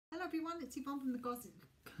everyone, it's Yvonne from the Gossip.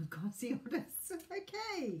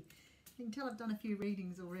 Okay, you can tell I've done a few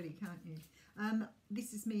readings already, can't you?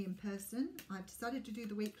 This is me in person. I've decided to do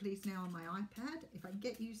the weeklies now on my iPad. If I can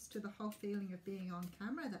get used to the whole feeling of being on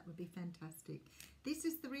camera, that would be fantastic. This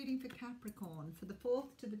is the reading for Capricorn for the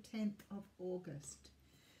 4th to the 10th of August.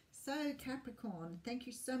 So Capricorn, thank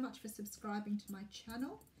you so much for subscribing to my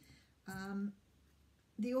channel.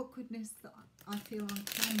 The awkwardness that I feel on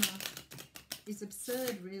camera is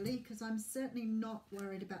absurd, really, because I'm certainly not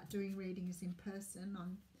worried about doing readings in person.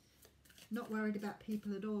 I'm not worried about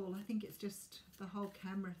people at all. I think it's just the whole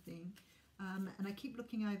camera thing. And I keep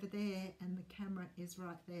looking over there and the camera is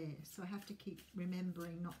right there. So I have to keep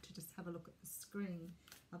remembering not to just have a look at the screen.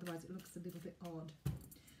 Otherwise it looks a little bit odd.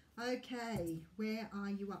 Okay, where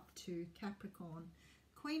are you up to, Capricorn?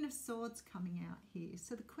 Queen of Swords coming out here.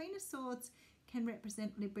 So the Queen of Swords can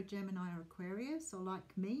represent Libra, Gemini or Aquarius, or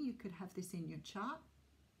like me, you could have this in your chart.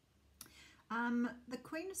 The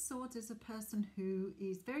Queen of Swords is a person who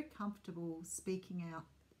is very comfortable speaking out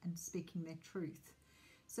and speaking their truth.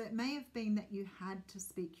 So it may have been that you had to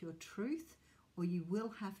speak your truth, or you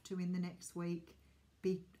will have to in the next week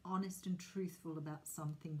be honest and truthful about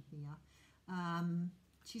something here.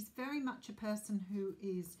 She's very much a person who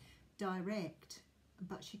is direct,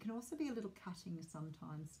 but she can also be a little cutting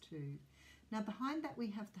sometimes too. Now behind that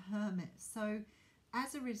we have the Hermit. So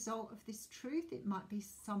as a result of this truth, it might be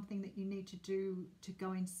something that you need to do to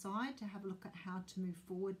go inside to have a look at how to move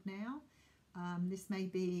forward now. This may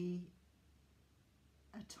be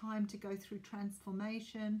a time to go through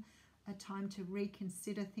transformation, a time to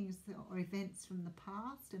reconsider things or events from the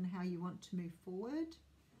past and how you want to move forward.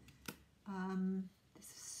 There's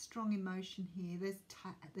a strong emotion here. There's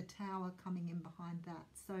the Tower coming in behind that.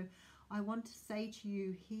 So I want to say to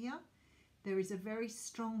you here, there is a very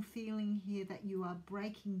strong feeling here that you are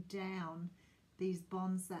breaking down these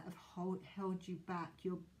bonds that have held you back,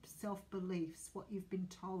 your self-beliefs, what you've been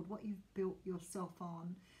told, what you've built yourself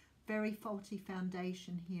on. Very faulty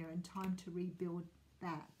foundation here, and time to rebuild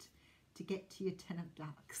that to get to your Ten of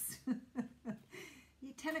Ducks.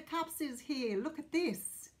 Your Ten of Cups is here. Look at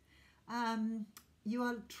this. You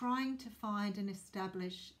are trying to find and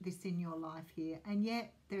establish this in your life here, and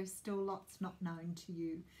yet there's still lots not known to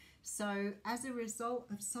you. So as a result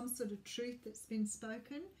of some sort of truth that's been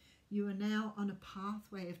spoken, you are now on a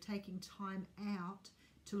pathway of taking time out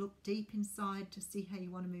to look deep inside to see how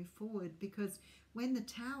you want to move forward, because when the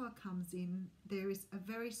Tower comes in, there is a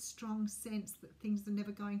very strong sense that things are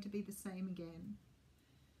never going to be the same again.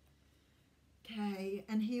 Okay,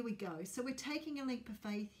 and here we go. So we're taking a leap of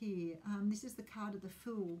faith here. This is the card of the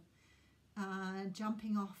Fool.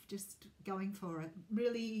 Jumping off, just going for it,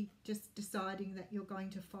 really just deciding that you're going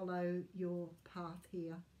to follow your path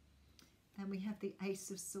here. And we have the Ace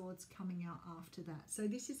of Swords coming out after that. So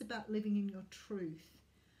this is about living in your truth.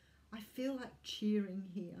 I feel like cheering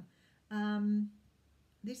here.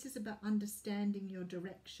 This is about understanding your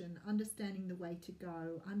direction, understanding the way to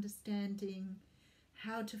go, understanding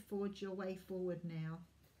how to forge your way forward now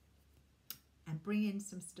and bring in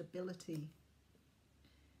some stability.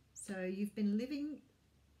 So you've been living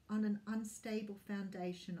on an unstable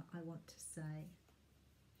foundation, I want to say.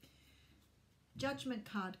 Judgment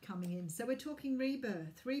card coming in. So we're talking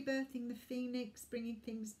rebirth, rebirthing the phoenix, bringing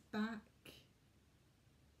things back.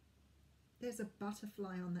 There's a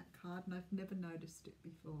butterfly on that card and I've never noticed it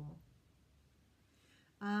before.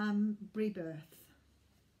 Rebirth.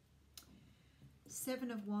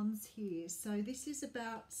 Seven of Wands here. So this is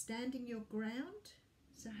about standing your ground.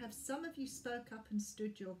 So have some of you spoke up and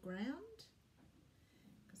stood your ground?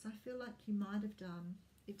 Because I feel like you might have done.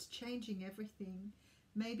 It's changing everything.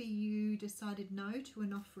 Maybe you decided no to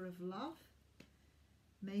an offer of love.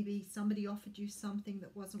 Maybe somebody offered you something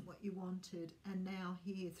that wasn't what you wanted. And now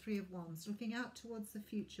here, Three of Wands, looking out towards the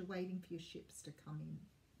future, waiting for your ships to come in.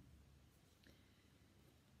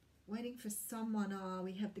 Waiting for someone.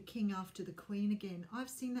 We have the King after the Queen again.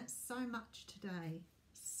 I've seen that so much today.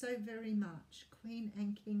 So very much. Queen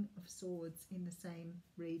and King of Swords in the same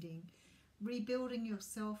reading. Rebuilding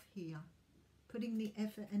yourself here. Putting the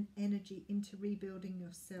effort and energy into rebuilding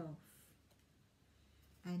yourself.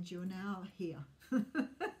 And you're now here.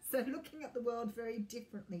 So looking at the world very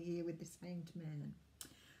differently here with this Hanged Man.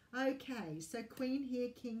 Okay, so Queen here,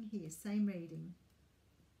 King here, same reading.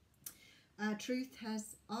 Truth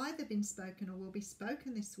has either been spoken or will be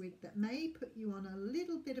spoken this week that may put you on a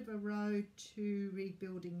little bit of a road to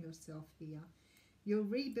rebuilding yourself here. You're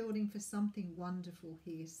rebuilding for something wonderful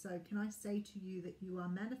here. So can I say to you that you are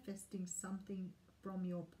manifesting something from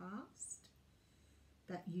your past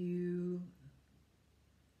that you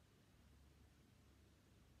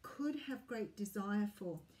could have great desire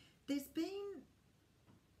for. there's been,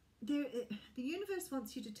 the universe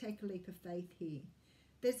wants you to take a leap of faith here.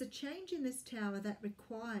 There's a change in this tower that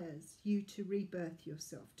requires you to rebirth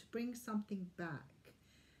yourself, to bring something back.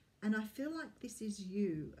 And I feel like this is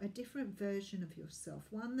you, a different version of yourself,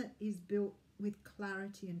 one that is built with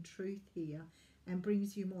clarity and truth here and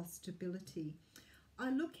brings you more stability.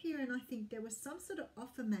 I look here and I think there was some sort of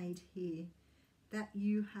offer made here that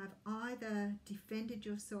you have either defended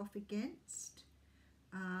yourself against,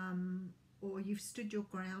 or you've stood your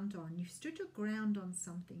ground on. You've stood your ground on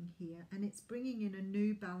something here, and it's bringing in a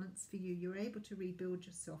new balance for you. You're able to rebuild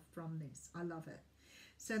yourself from this. I love it.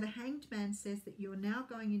 So the Hanged Man says that you're now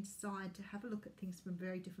going inside to have a look at things from a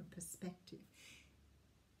very different perspective.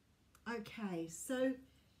 Okay, so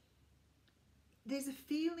there's a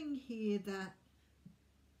feeling here that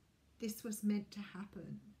this was meant to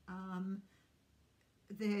happen.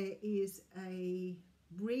 There is a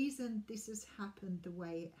reason this has happened the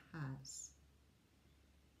way it has.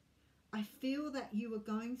 I feel that you were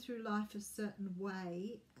going through life a certain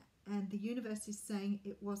way, and the universe is saying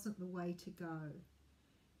it wasn't the way to go.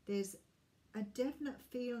 There's a definite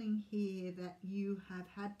feeling here that you have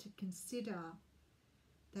had to consider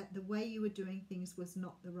that the way you were doing things was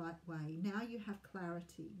not the right way. Now you have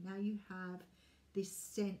clarity. Now you have this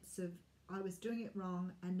sense of, I was doing it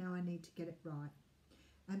wrong and now I need to get it right.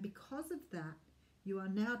 And because of that, you are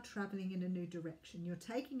now traveling in a new direction. You're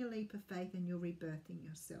taking a leap of faith and you're rebirthing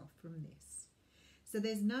yourself from this. So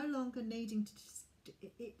there's no longer needing to,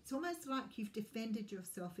 it's almost like you've defended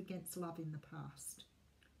yourself against love in the past.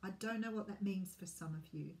 I don't know what that means for some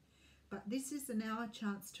of you, but this is now a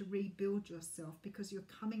chance to rebuild yourself, because you're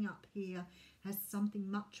coming up here as something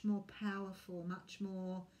much more powerful, much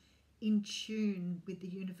more in tune with the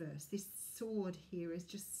universe. This sword here is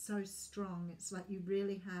just so strong. It's like you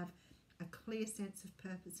really have a clear sense of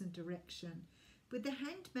purpose and direction. With the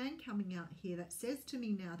Hanged Man coming out here, that says to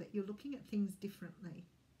me now that you're looking at things differently.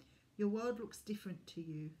 Your world looks different to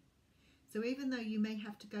you. So even though you may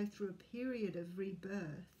have to go through a period of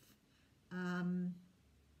rebirth,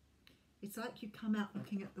 it's like you come out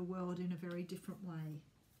looking at the world in a very different way.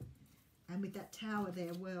 And with that tower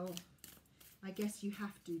there, well, I guess you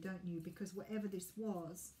have to, don't you? Because whatever this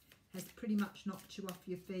was has pretty much knocked you off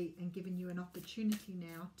your feet and given you an opportunity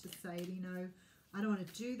now to say, you know, I don't want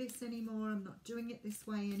to do this anymore. I'm not doing it this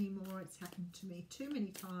way anymore. It's happened to me too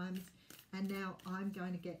many times. And now I'm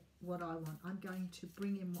going to get what I want. I'm going to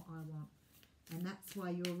bring in what I want. And that's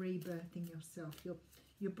why you're rebirthing yourself.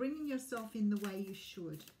 You're bringing yourself in the way you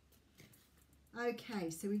should. Okay,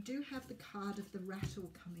 so we do have the card of the Rattle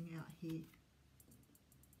coming out here.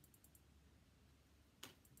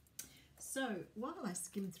 So while I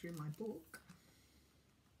skim through my book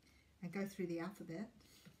and go through the alphabet,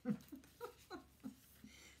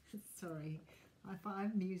 sorry, I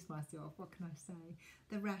amuse myself, what can I say?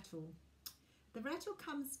 The Rattle. The Rattle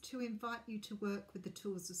comes to invite you to work with the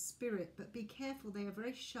tools of spirit, but be careful, they are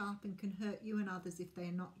very sharp and can hurt you and others if they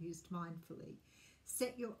are not used mindfully.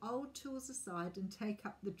 Set your old tools aside and take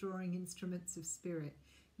up the drawing instruments of spirit.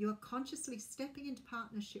 You are consciously stepping into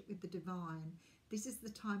partnership with the divine. This is the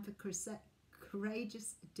time for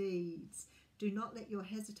courageous deeds. Do not let your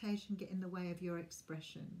hesitation get in the way of your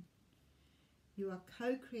expression. You are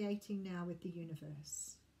co-creating now with the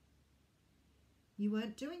universe. You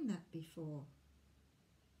weren't doing that before.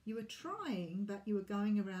 You were trying, but you were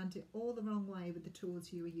going around it all the wrong way with the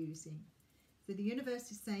tools you were using. So the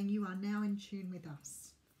universe is saying you are now in tune with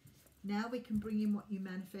us. Now we can bring in what you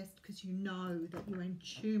manifest, because you know that you're in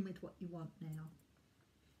tune with what you want now.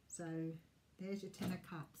 So there's your 10 of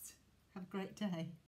Cups. Have a great day.